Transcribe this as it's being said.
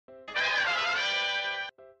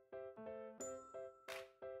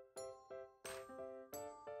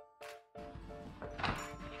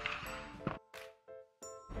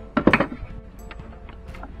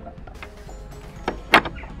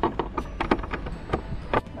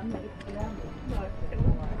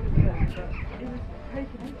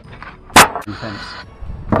fence.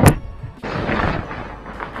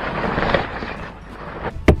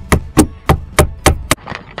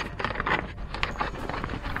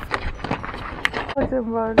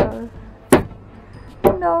 Watermelon.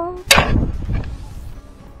 No.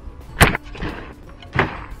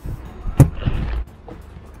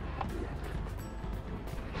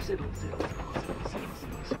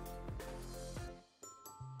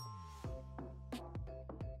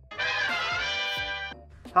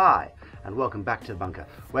 Hi, and welcome back to the bunker,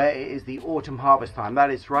 where it is the autumn harvest time.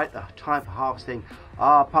 That is right, the time for harvesting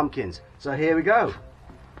our pumpkins. So here we go.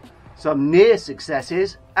 Some near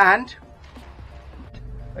successes and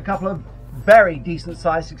a couple of very decent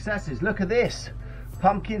sized successes. Look at this.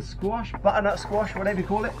 Pumpkin squash, butternut squash, whatever you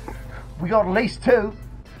call it. We got at least two.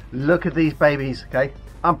 Look at these babies, okay?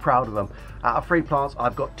 I'm proud of them. Out of 3 plants,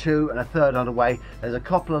 I've got 2 and a third underway. There's a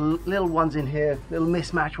couple of little ones in here, little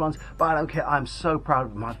mismatched ones, but I don't care. I'm so proud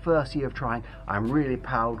of my first year of trying. I'm really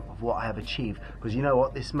proud of what I have achieved, because you know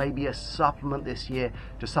what? This may be a supplement this year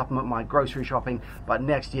to supplement my grocery shopping, but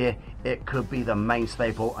next year it could be the main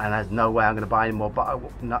staple, and there's no way I'm going to buy any more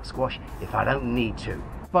butternut squash if I don't need to.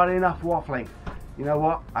 But enough waffling. You know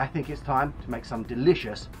what? I think it's time to make some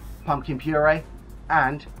delicious pumpkin puree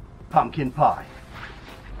and pumpkin pie.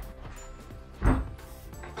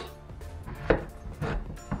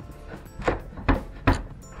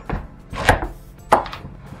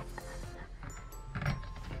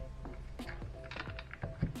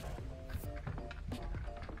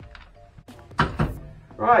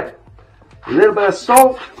 Right, a little bit of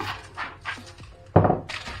salt,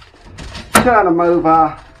 turn them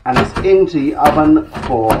over, and it's into the oven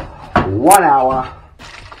for 1 hour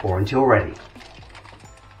or until ready.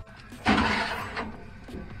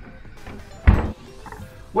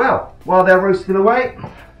 Well, while they're roasting away,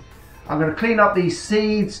 I'm going to clean up these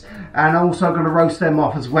seeds and also going to roast them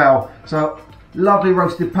off as well. So, lovely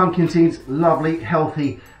roasted pumpkin seeds, lovely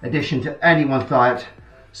healthy addition to anyone's diet,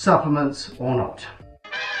 supplements or not.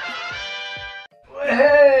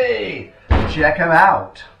 Hey, check them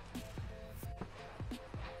out.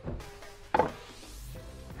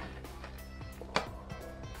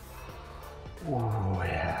 Oh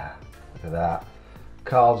yeah, look at that.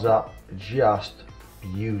 Carves up just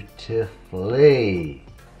beautifully.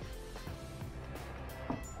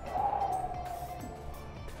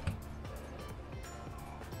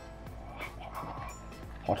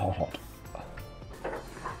 Hot, hot, hot.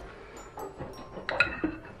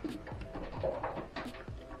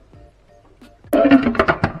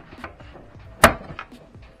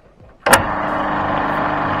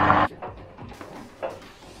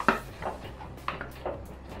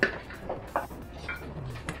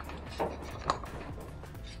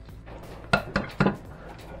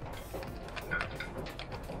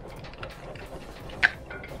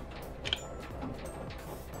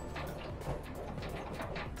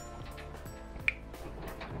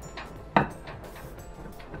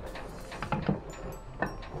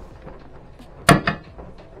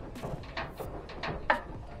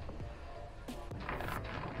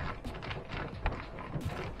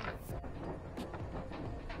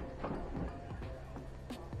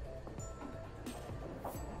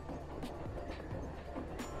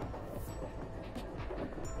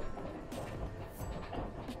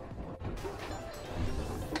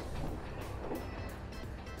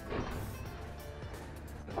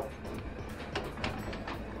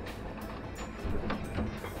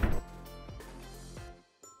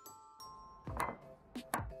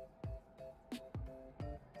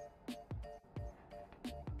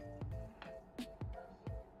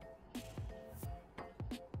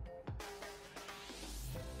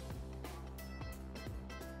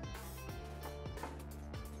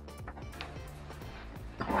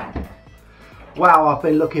 Wow, I've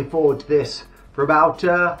been looking forward to this for about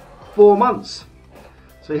 4 months.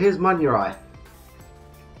 So here's Munyurai.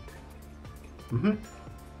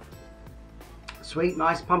 Sweet,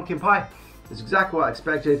 nice pumpkin pie. It's exactly what I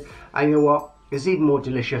expected. And you know what? It's even more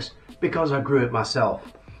delicious because I grew it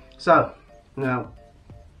myself. So, now,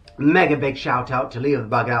 mega big shout out to Leo the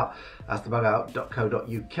Bug Out. That's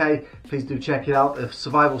thebugout.co.uk. Please do check it out. The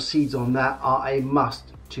survival seeds on that are a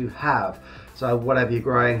must to have. So whatever you're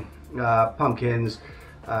growing, pumpkins,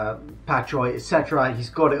 patroy, etc. He's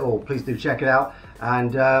got it all. Please do check it out.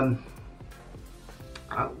 And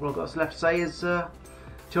what I've got left to say is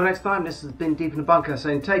till next time. This has been Deep in the Bunker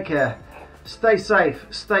saying take care, stay safe,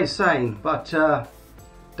 stay sane, but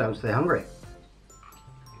don't stay hungry.